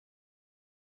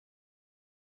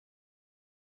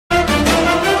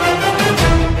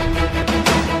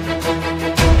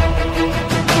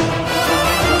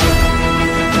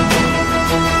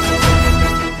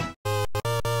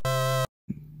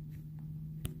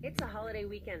It's a holiday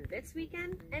weekend this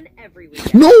weekend and every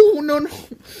weekend. No.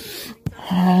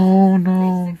 Oh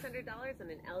no. $600 on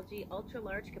an LG ultra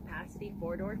large capacity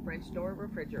 4-door French door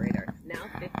refrigerator. Now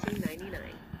 $15.99.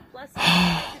 Plus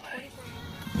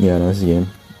yeah, no, this is a game.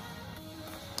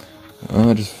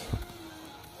 Just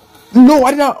no,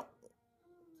 I did not.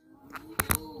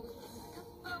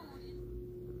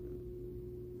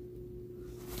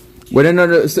 Wait, no.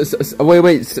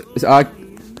 Wait.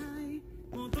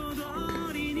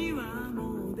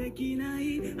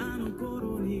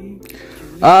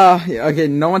 Yeah, okay,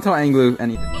 no one tell Anglu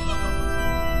anything.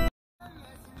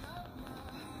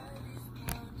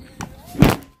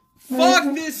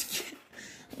 Fuck this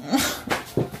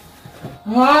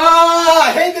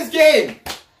I hate this game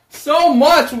so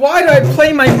much. Why did I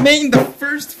play my main the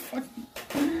first fucking...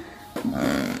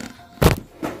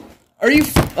 Are you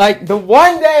like the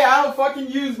one day I don't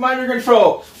fucking use minor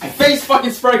control, I face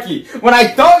fucking Sparky. When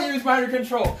I don't use minor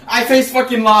control, I face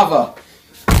fucking lava.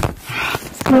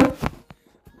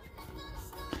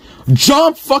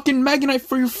 Jump fucking Meganite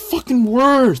for your fucking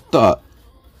worth. So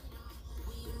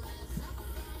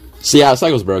yeah,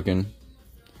 Cycle's broken.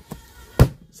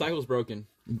 Cycle's broken.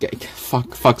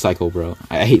 Fuck Cycle, bro.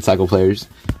 I hate Cycle players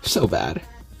so bad.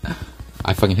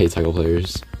 I fucking hate Cycle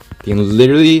players. They can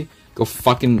literally go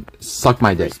fucking suck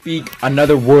my dick. Speak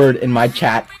another word in my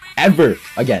chat ever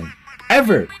again.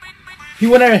 Ever. He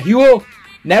will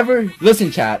never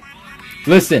listen, chat.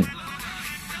 Listen.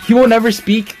 He will never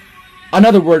speak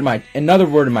another word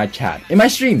in my chat. In my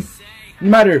stream. No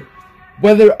matter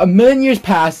whether a million years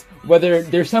pass, whether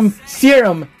there's some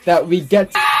serum that we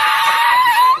get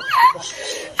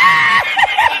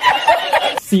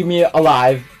see me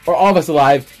alive, or all of us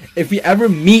alive, if we ever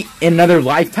meet in another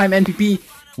lifetime NPP,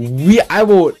 I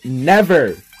will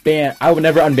never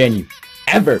unban you.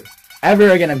 Ever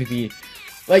again, MPP.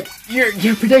 Like,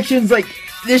 your predictions, like,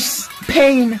 this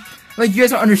pain, like, you guys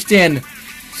don't understand.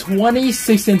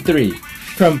 26-3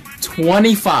 from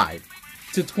 25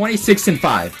 to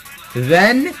 26-5.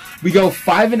 Then we go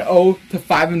 5-0 to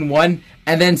 5-1,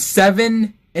 and then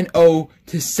 7-0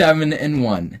 to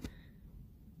 7-1.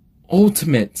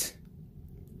 Ultimate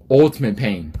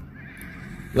pain.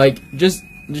 Like, just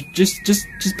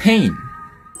pain.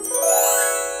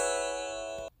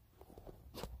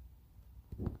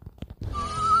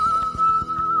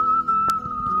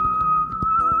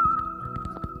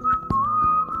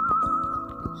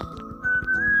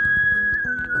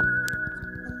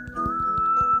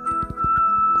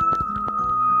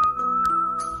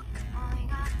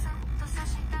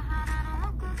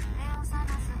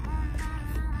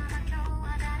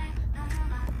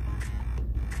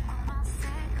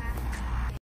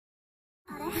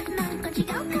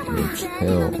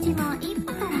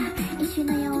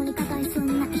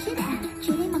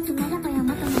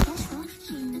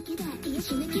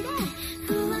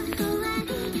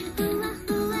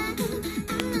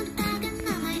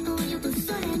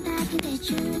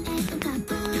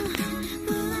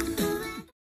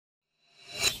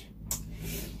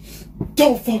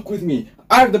 Don't fuck with me.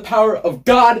 I have the power of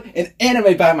God and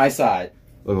anime by my side.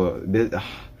 Look, no,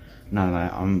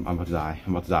 I'm about to die.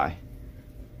 I'm about to die.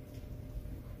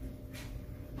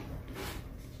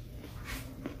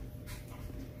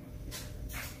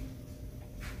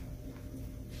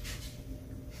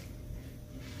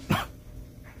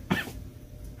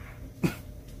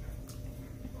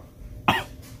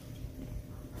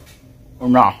 Oh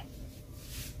no.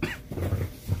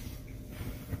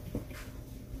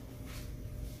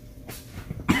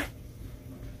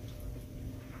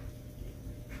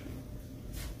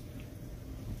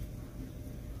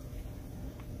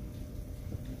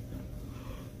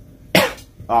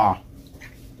 Ah.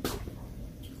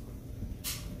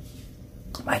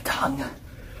 My tongue.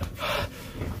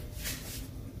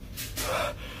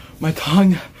 My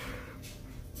tongue.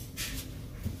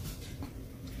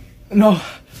 No.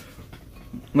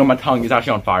 No, my tongue is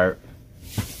actually on fire.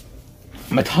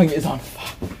 My tongue is on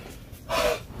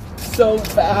fire. So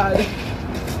bad.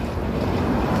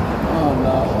 Oh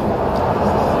no.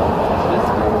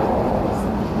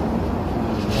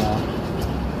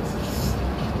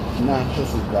 Nah,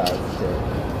 this is bad.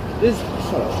 This,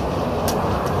 shut up.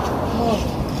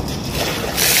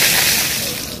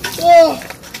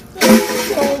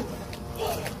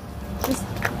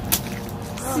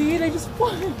 See, they just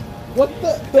fly. What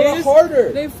the? Throw it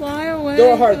harder. They fly away.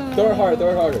 Throw it hard. Throw it hard. Throw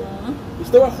it harder.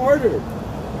 Just throw it harder. Do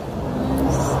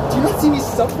you not see me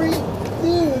suffering,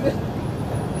 dude?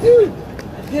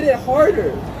 Hit it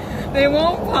harder. They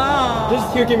won't pop.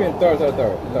 Just here, give me a throw it.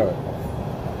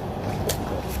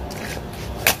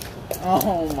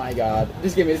 Oh my god.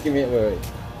 Just give me, wait.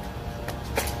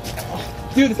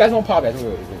 Dude, this guy's won't pop it.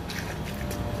 Wait.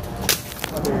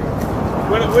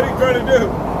 What are you trying to do?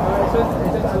 It's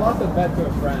just I lost a bet to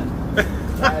a friend.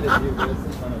 I had to do this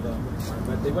in front of them.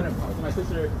 But they wouldn't pop. So my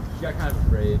sister, she got kind of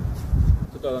afraid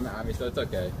to throw them at me, so it's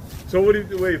okay. So what do you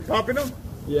do? Wait, popping them?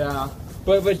 Yeah.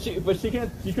 But she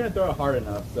couldn't throw it hard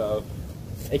enough, so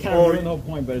it kind of ruined the whole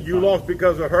point, but it's you fine. lost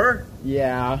because of her?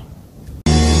 Yeah.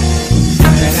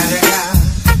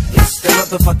 It's the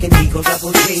motherfucking Eagle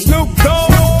Double G. Snoop Dogg!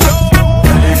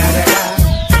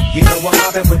 You know I'm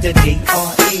mobbing with the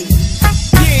D.R.E.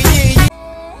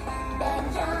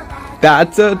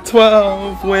 That's a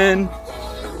 12 win.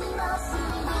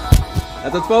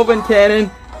 That's a 12 win cannon.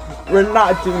 We're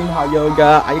not doing hot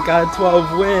yoga. I got a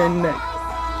 12 win.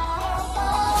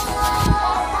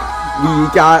 We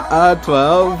got a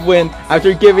 12 win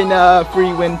after giving a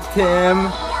free win to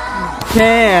Tim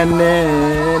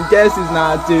Cannon. Guess who's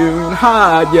not doing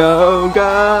hot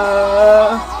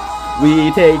yoga?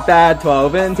 We take that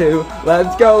 12 and 2.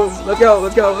 Let's go.